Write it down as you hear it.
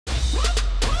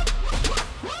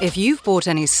If you've bought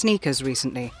any sneakers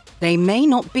recently, they may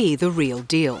not be the real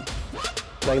deal.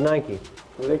 Like Nike.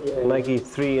 Nike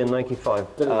 3 and Nike 5.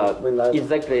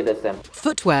 Exactly the same.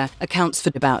 Footwear accounts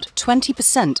for about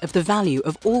 20% of the value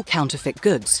of all counterfeit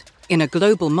goods, in a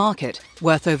global market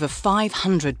worth over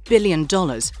 $500 billion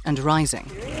and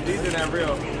rising. These are not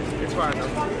real. It's fine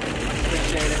though.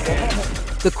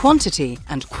 The quantity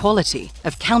and quality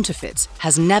of counterfeits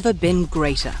has never been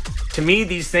greater. To me,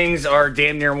 these things are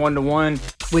damn near one-to-one.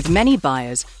 With many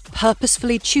buyers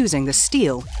purposefully choosing the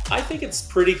steal I think it's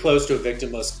pretty close to a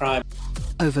victimless crime.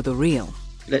 over the real.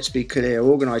 Let's be clear,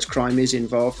 organised crime is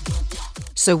involved.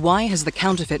 So why has the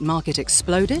counterfeit market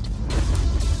exploded?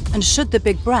 And should the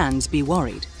big brands be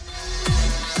worried?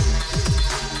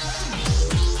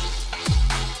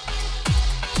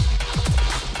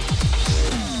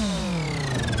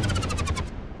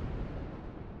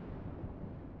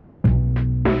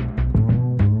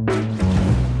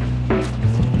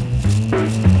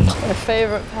 My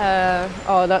favourite pair,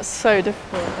 oh that's so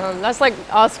difficult. That's like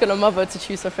asking a mother to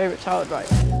choose her favourite child, right?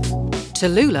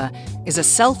 Tallulah is a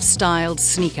self-styled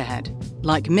sneakerhead,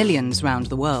 like millions round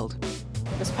the world.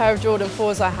 This pair of Jordan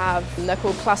 4s I have, and they're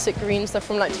called Classic Greens, they're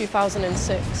from like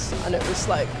 2006, and it was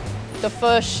like the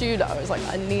first shoe that I was like,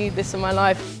 I need this in my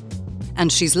life.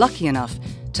 And she's lucky enough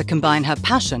to combine her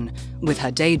passion with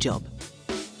her day job.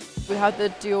 We had the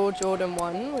Dior Jordan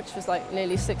 1, which was like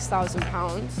nearly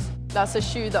 £6,000. That's a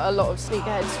shoe that a lot of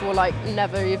sneakerheads will like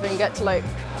never even get to like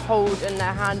hold in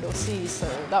their hand or see, so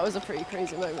that was a pretty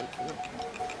crazy moment for me.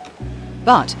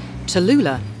 But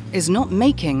Tallulah is not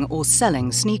making or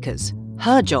selling sneakers.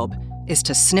 Her job is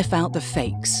to sniff out the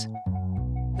fakes.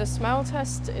 The smell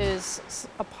test is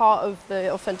a part of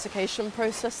the authentication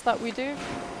process that we do.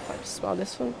 If I just smell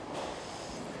this one.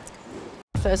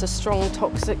 If there's a strong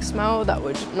toxic smell, that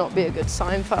would not be a good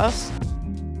sign for us.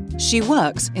 She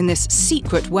works in this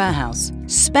secret warehouse,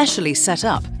 specially set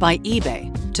up by eBay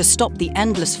to stop the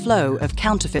endless flow of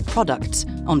counterfeit products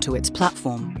onto its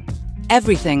platform.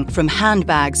 Everything from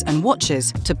handbags and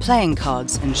watches to playing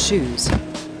cards and shoes.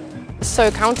 So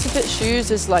counterfeit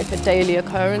shoes is like a daily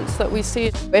occurrence that we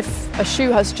see. If a shoe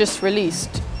has just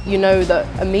released, you know that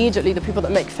immediately the people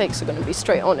that make fakes are going to be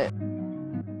straight on it.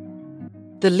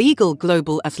 The legal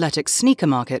global athletic sneaker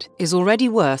market is already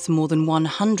worth more than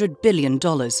 $100 billion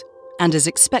and is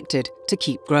expected to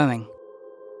keep growing.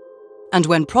 And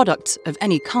when products of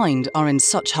any kind are in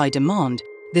such high demand,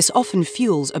 this often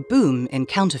fuels a boom in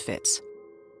counterfeits.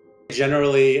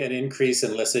 Generally, an increase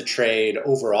in illicit trade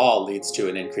overall leads to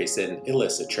an increase in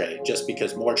illicit trade, just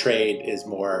because more trade is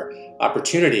more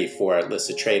opportunity for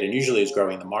illicit trade and usually is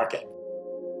growing the market.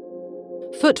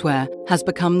 Footwear has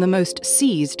become the most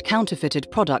seized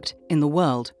counterfeited product in the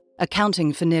world,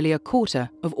 accounting for nearly a quarter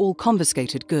of all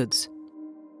confiscated goods.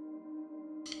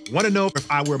 Want to know if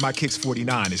eyewear my Kicks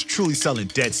 49 is truly selling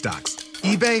dead stocks?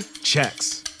 eBay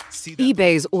checks.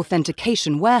 eBay's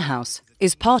authentication warehouse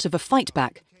is part of a fight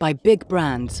back by big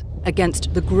brands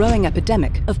against the growing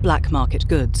epidemic of black market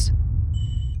goods.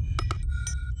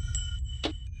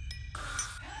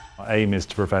 Our aim is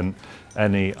to prevent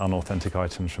any unauthentic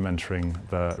items from entering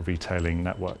the retailing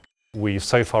network. We've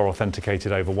so far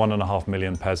authenticated over 1.5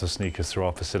 million pairs of sneakers through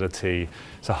our facility.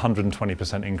 It's a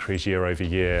 120% increase year over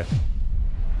year.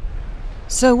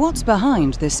 So what's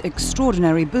behind this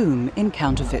extraordinary boom in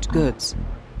counterfeit goods?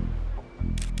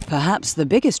 Perhaps the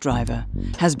biggest driver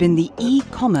has been the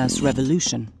e-commerce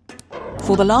revolution.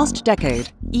 For the last decade,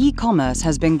 e-commerce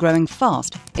has been growing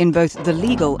fast in both the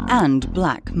legal and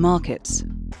black markets.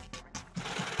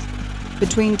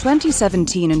 Between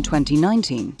 2017 and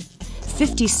 2019,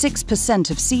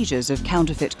 56% of seizures of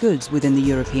counterfeit goods within the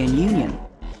European Union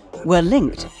were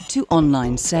linked to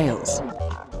online sales.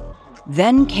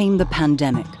 Then came the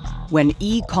pandemic, when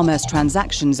e-commerce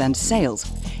transactions and sales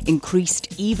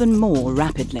increased even more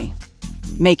rapidly,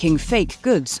 making fake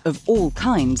goods of all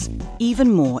kinds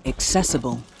even more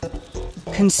accessible.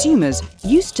 Consumers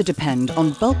used to depend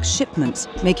on bulk shipments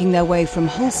making their way from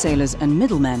wholesalers and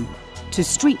middlemen to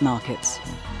street markets.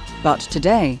 But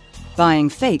today, buying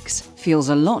fakes feels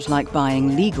a lot like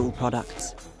buying legal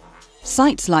products.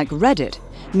 Sites like Reddit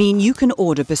mean you can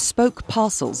order bespoke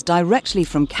parcels directly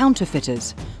from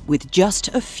counterfeiters with just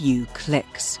a few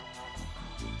clicks.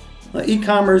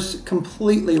 E-commerce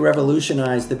completely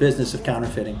revolutionized the business of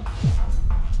counterfeiting.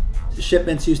 The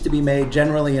shipments used to be made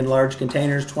generally in large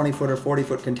containers, 20-foot or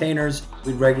 40-foot containers.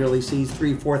 We'd regularly seize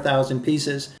 3,000 to 4,000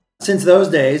 pieces. Since those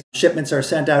days, shipments are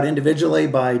sent out individually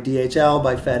by DHL,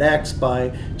 by FedEx,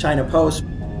 by China Post.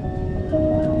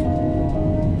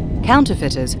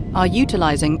 Counterfeiters are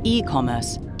utilizing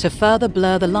e-commerce to further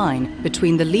blur the line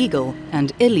between the legal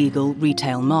and illegal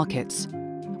retail markets.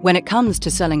 When it comes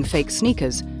to selling fake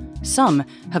sneakers, some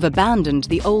have abandoned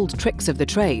the old tricks of the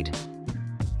trade.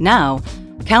 Now,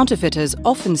 counterfeiters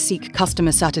often seek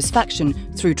customer satisfaction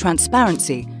through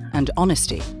transparency and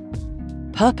honesty,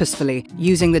 purposefully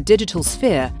using the digital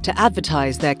sphere to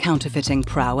advertise their counterfeiting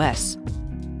prowess.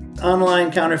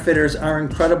 Online counterfeiters are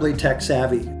incredibly tech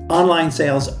savvy. Online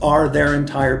sales are their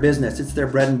entire business. It's their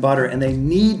bread and butter, and they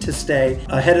need to stay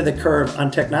ahead of the curve on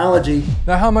technology.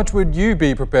 Now, how much would you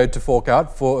be prepared to fork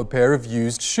out for a pair of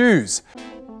used shoes?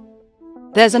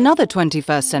 There's another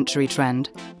 21st century trend,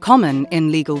 common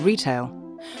in legal retail,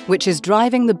 which is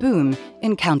driving the boom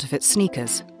in counterfeit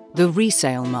sneakers, the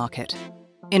resale market.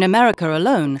 In America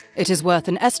alone, it is worth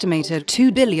an estimated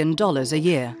 $2 billion a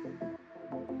year.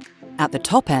 At the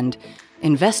top end,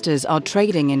 investors are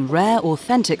trading in rare,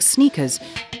 authentic sneakers,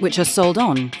 which are sold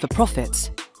on for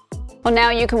profits. Well, now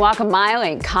you can walk a mile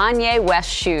in Kanye West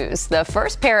shoes. The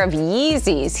first pair of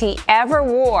Yeezys he ever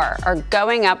wore are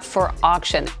going up for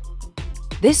auction.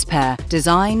 This pair,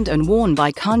 designed and worn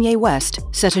by Kanye West,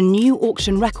 set a new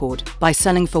auction record by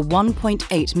selling for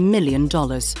 $1.8 million.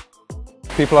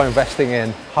 People are investing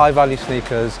in high-value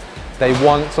sneakers. They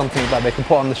want something that they can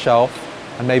put on the shelf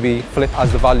and maybe flip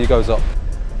as the value goes up.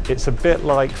 It's a bit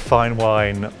like fine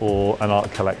wine or an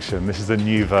art collection. This is a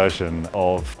new version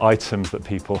of items that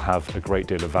people have a great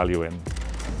deal of value in.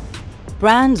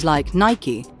 Brands like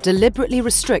Nike deliberately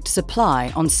restrict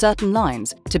supply on certain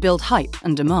lines to build hype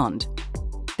and demand.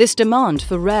 This demand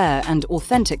for rare and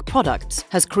authentic products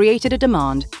has created a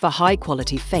demand for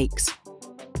high-quality fakes.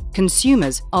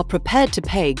 Consumers are prepared to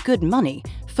pay good money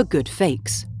for good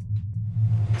fakes.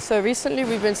 So recently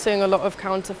we've been seeing a lot of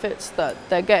counterfeits that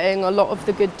they're getting a lot of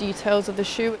the good details of the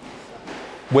shoe.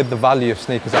 With the value of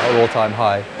sneakers at an all-time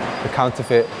high, the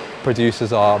counterfeit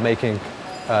producers are making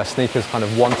sneakers kind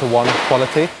of one-to-one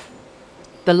quality.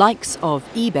 The likes of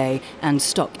eBay and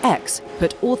StockX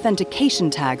put authentication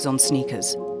tags on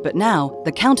sneakers, but now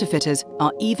the counterfeiters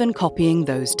are even copying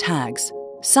those tags,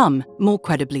 some more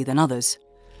credibly than others.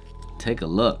 Take a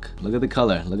look. Look at the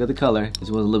color. Look at the color.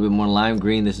 This was a little bit more lime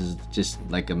green. This is just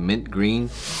like a mint green.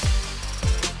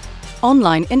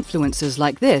 Online influencers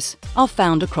like this are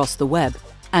found across the web.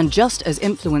 And just as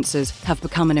influencers have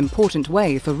become an important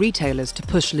way for retailers to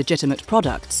push legitimate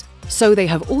products, so they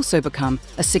have also become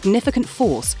a significant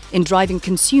force in driving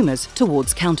consumers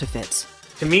towards counterfeits.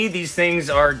 To me, these things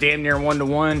are damn near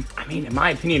one-to-one. I mean, in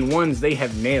my opinion, ones they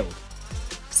have nailed.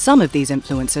 Some of these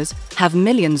influencers have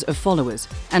millions of followers,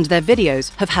 and their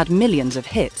videos have had millions of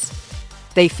hits.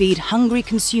 They feed hungry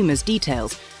consumers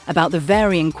details about the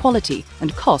varying quality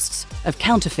and costs of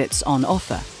counterfeits on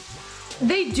offer.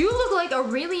 They do look like a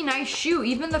really nice shoe,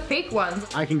 even the fake ones.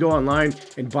 I can go online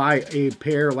and buy a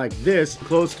pair like this,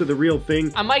 close to the real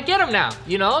thing. I might get them now,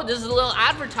 you know? This is a little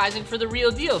advertising for the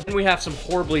real deal. And we have some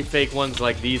horribly fake ones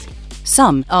like these.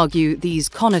 Some argue these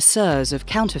connoisseurs of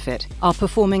counterfeit are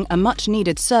performing a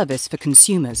much-needed service for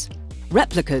consumers.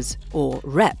 Replicas, or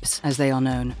reps as they are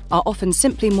known, are often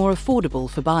simply more affordable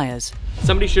for buyers.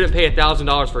 Somebody shouldn't pay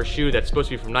 $1,000 for a shoe that's supposed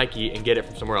to be from Nike and get it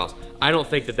from somewhere else. I don't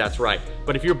think that that's right.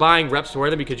 But if you're buying reps to wear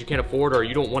them because you can't afford or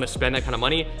you don't want to spend that kind of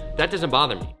money, that doesn't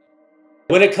bother me.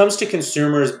 When it comes to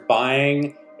consumers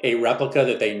buying a replica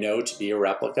that they know to be a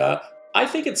replica, I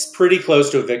think it's pretty close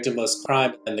to a victimless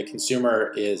crime, and the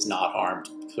consumer is not harmed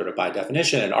sort of by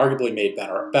definition and arguably made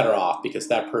better off because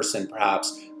that person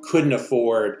perhaps couldn't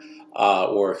afford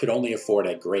or could only afford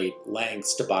at great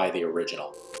lengths to buy the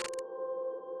original.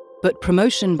 But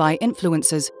promotion by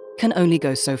influencers can only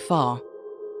go so far.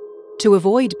 To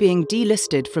avoid being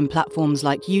delisted from platforms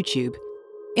like YouTube,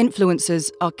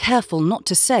 influencers are careful not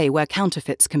to say where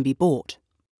counterfeits can be bought.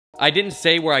 I didn't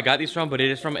say where I got these from, but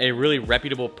it is from a really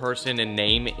reputable person and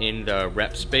name in the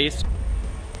rep space.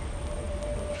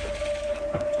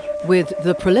 With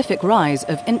the prolific rise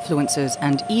of influencers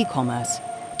and e-commerce,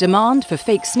 demand for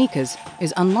fake sneakers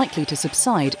is unlikely to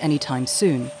subside anytime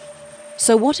soon.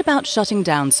 So what about shutting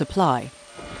down supply?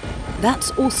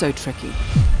 That's also tricky.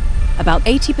 About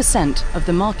 80% of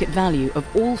the market value of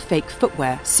all fake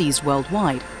footwear seized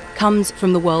worldwide comes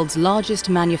from the world's largest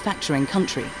manufacturing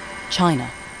country, China.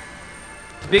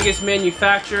 Biggest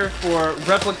manufacturer for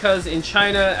replicas in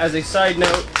China, as a side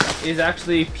note, is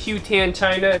actually Putian,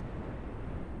 China.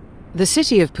 The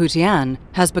city of Putian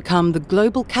has become the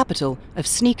global capital of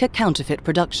sneaker counterfeit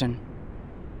production.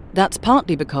 That's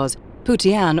partly because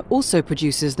Putian also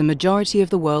produces the majority of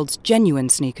the world's genuine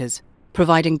sneakers,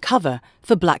 providing cover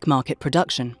for black market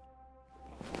production.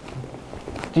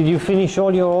 Did you finish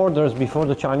all your orders before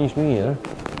the Chinese New Year?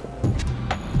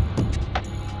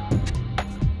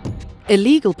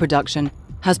 Illegal production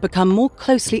has become more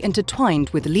closely intertwined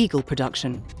with legal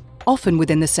production. often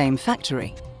within the same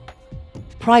factory.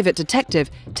 Private detective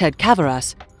Ted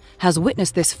Cavaras has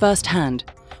witnessed this firsthand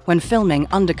when filming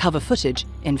undercover footage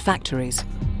in factories.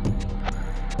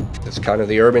 It's kind of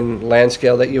the urban land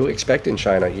scale that you expect in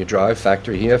China. You drive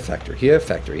factory here, factory here,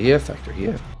 factory here, factory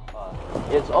here.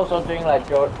 It's also doing like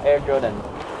Air Jordan.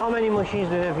 How many machines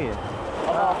do you have here?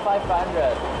 About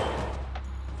 500.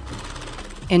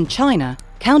 In China,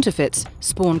 counterfeits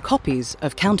spawn copies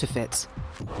of counterfeits.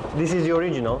 This is the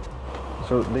original,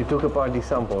 so they took apart the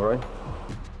sample, right?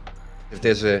 If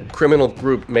there's a criminal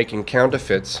group making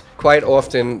counterfeits, quite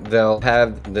often they'll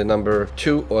have the number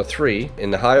 2 or 3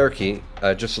 in the hierarchy,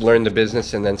 just learn the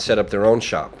business and then set up their own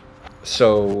shop.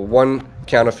 So one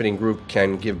counterfeiting group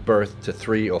can give birth to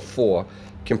 3 or 4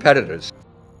 competitors.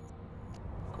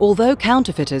 Although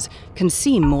counterfeiters can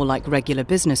seem more like regular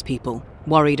business people,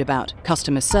 worried about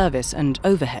customer service and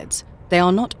overheads, they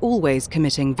are not always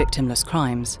committing victimless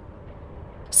crimes.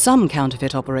 Some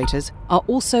counterfeit operators are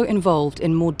also involved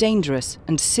in more dangerous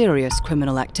and serious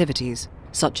criminal activities,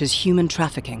 such as human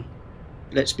trafficking.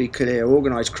 Let's be clear,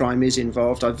 organised crime is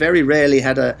involved. I've very rarely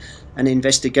had an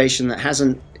investigation that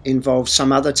hasn't involved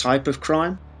some other type of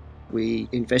crime. We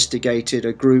investigated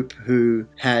a group who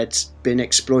had been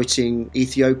exploiting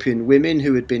Ethiopian women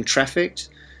who had been trafficked.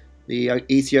 The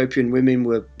Ethiopian women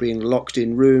were being locked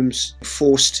in rooms,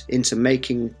 forced into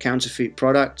making counterfeit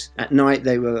product. At night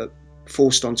they were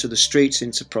forced onto the streets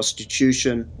into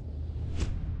prostitution.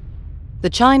 The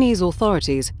Chinese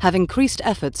authorities have increased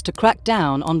efforts to crack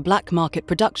down on black market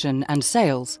production and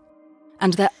sales.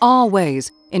 And there are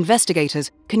ways investigators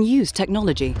can use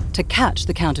technology to catch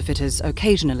the counterfeiters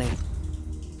occasionally.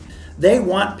 They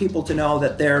want people to know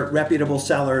that they're reputable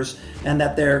sellers and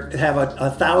that they have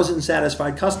 1,000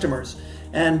 satisfied customers.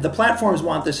 And the platforms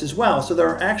want this as well. So there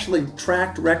are actually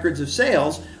tracked records of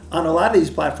sales on a lot of these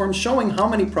platforms showing how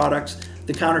many products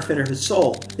the counterfeiter has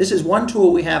sold. This is one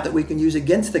tool we have that we can use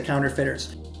against the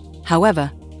counterfeiters.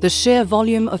 However, the sheer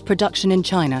volume of production in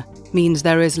China means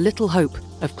there is little hope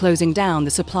of closing down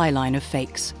the supply line of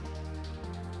fakes.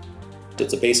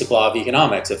 It's a basic law of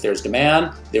economics. If there's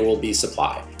demand, there will be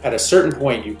supply. At a certain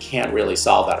point, you can't really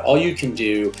solve that. All you can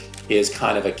do is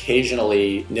kind of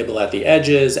occasionally nibble at the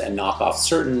edges and knock off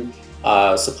certain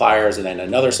suppliers, and then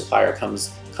another supplier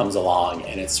comes along,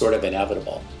 and it's sort of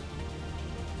inevitable.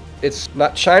 It's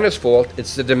not China's fault,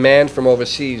 it's the demand from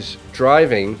overseas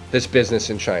driving this business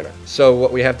in China. So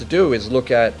what we have to do is look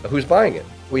at who's buying it.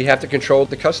 We have to control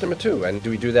the customer too, and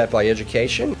do we do that by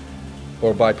education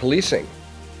or by policing?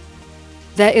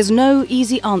 There is no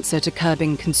easy answer to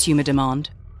curbing consumer demand.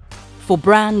 For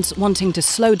brands wanting to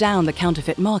slow down the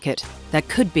counterfeit market, there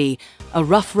could be a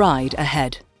rough ride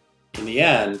ahead. In the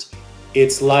end,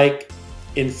 it's like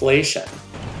inflation.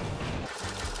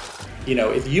 You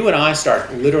know, if you and I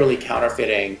start literally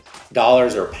counterfeiting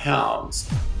dollars or pounds,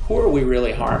 who are we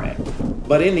really harming?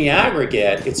 But in the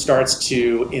aggregate, it starts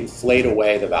to inflate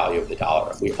away the value of the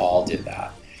dollar if we all did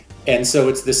that. And so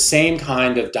it's the same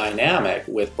kind of dynamic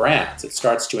with brands. It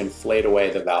starts to inflate away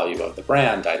the value of the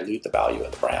brand, dilute the value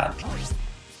of the brand.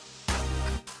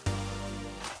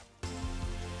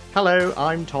 Hello,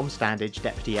 I'm Tom Standage,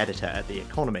 Deputy Editor at The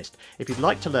Economist. If you'd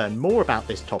like to learn more about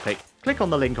this topic, click on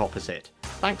the link opposite.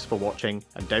 Thanks for watching,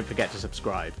 and don't forget to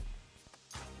subscribe.